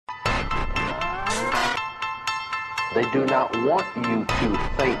They do not want you to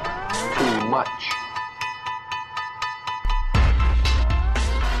think too much.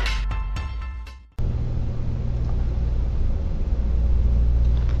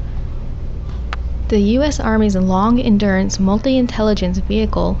 The U.S. Army's long-endurance multi-intelligence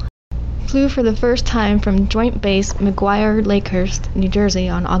vehicle flew for the first time from Joint Base McGuire-Lakehurst, New Jersey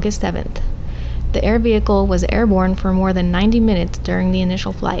on August 7th. The air vehicle was airborne for more than 90 minutes during the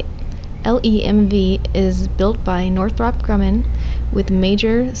initial flight. LEMV is built by Northrop Grumman with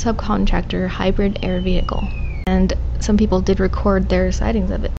major subcontractor Hybrid Air Vehicle, and some people did record their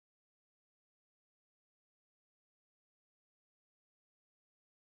sightings of it.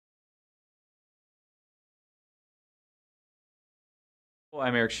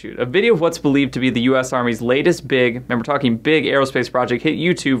 I'm Eric Shute. A video of what's believed to be the U.S. Army's latest big, and we're talking big, aerospace project hit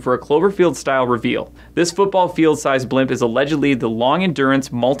YouTube for a Cloverfield-style reveal. This football field-sized blimp is allegedly the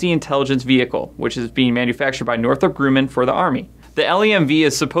long-endurance multi-intelligence vehicle, which is being manufactured by Northrop Grumman for the Army. The LEMV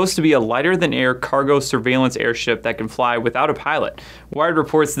is supposed to be a lighter-than-air cargo surveillance airship that can fly without a pilot. Wired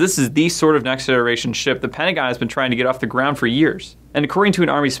reports this is the sort of next-generation ship the Pentagon has been trying to get off the ground for years. And according to an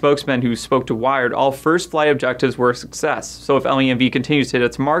Army spokesman who spoke to Wired, all first flight objectives were a success, so if LEMV continues to hit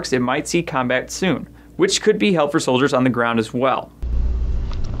its marks, it might see combat soon, which could be helpful for soldiers on the ground as well.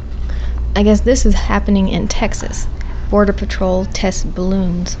 I guess this is happening in Texas. Border Patrol tests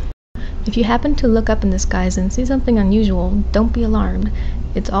balloons. If you happen to look up in the skies and see something unusual, don't be alarmed.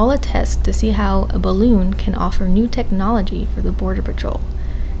 It's all a test to see how a balloon can offer new technology for the Border Patrol.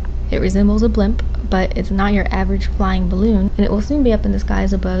 It resembles a blimp, but it's not your average flying balloon, and it will soon be up in the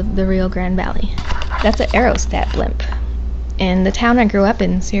skies above the Rio Grande Valley. That's an Aerostat blimp. In the town I grew up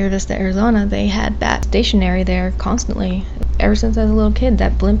in, Sierra Vista, Arizona, they had that stationary there constantly. Ever since I was a little kid,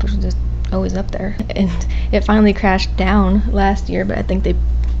 that blimp was just always up there. And it finally crashed down last year, but I think they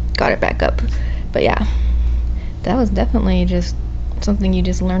got it back up. But yeah, that was definitely just something you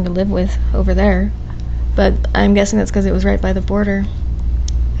just learn to live with over there. But I'm guessing that's because it was right by the border.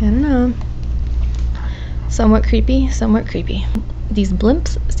 I don't know. Somewhat creepy, somewhat creepy. These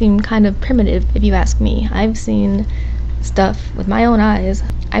blimps seem kind of primitive if you ask me. I've seen stuff with my own eyes.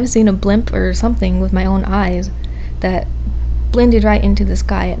 I've seen a blimp or something with my own eyes that blended right into the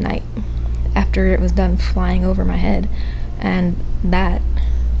sky at night after it was done flying over my head. And that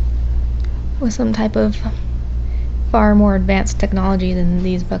was some type of far more advanced technology than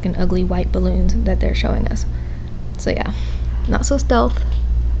these fucking ugly white balloons that they're showing us. So yeah, not so stealth.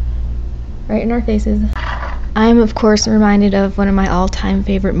 Right in our faces. I'm of course reminded of one of my all-time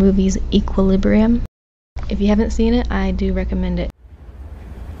favorite movies, Equilibrium. If you haven't seen it, I do recommend it.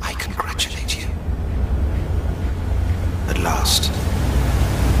 I congratulate you. At last,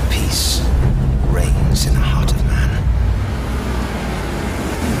 peace reigns in the heart of man.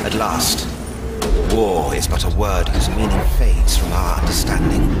 At last, war is but a word whose meaning fades from our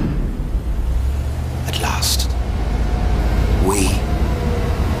understanding. At last, we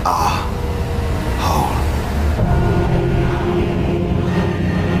are whole.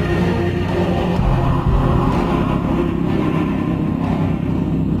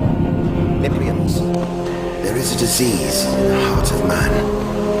 Libyans, there is a disease in the heart of man.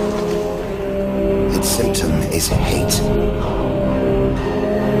 Its symptom is hate.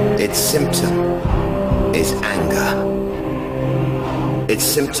 Its symptom is anger. Its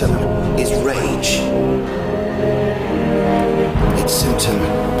symptom is rage. Its symptom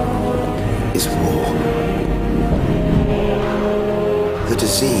is war. The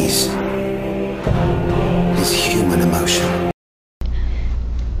disease is human emotion.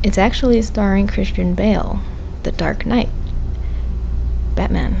 It's actually starring Christian Bale, The Dark Knight,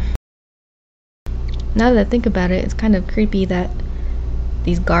 Batman. Now that I think about it, it's kind of creepy that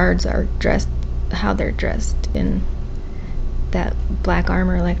these guards are dressed how they're dressed in that black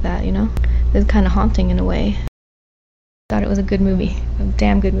armor like that, you know? It's kind of haunting in a way. Thought it was a good movie, a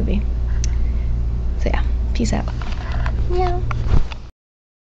damn good movie. So yeah, peace out. Yeah.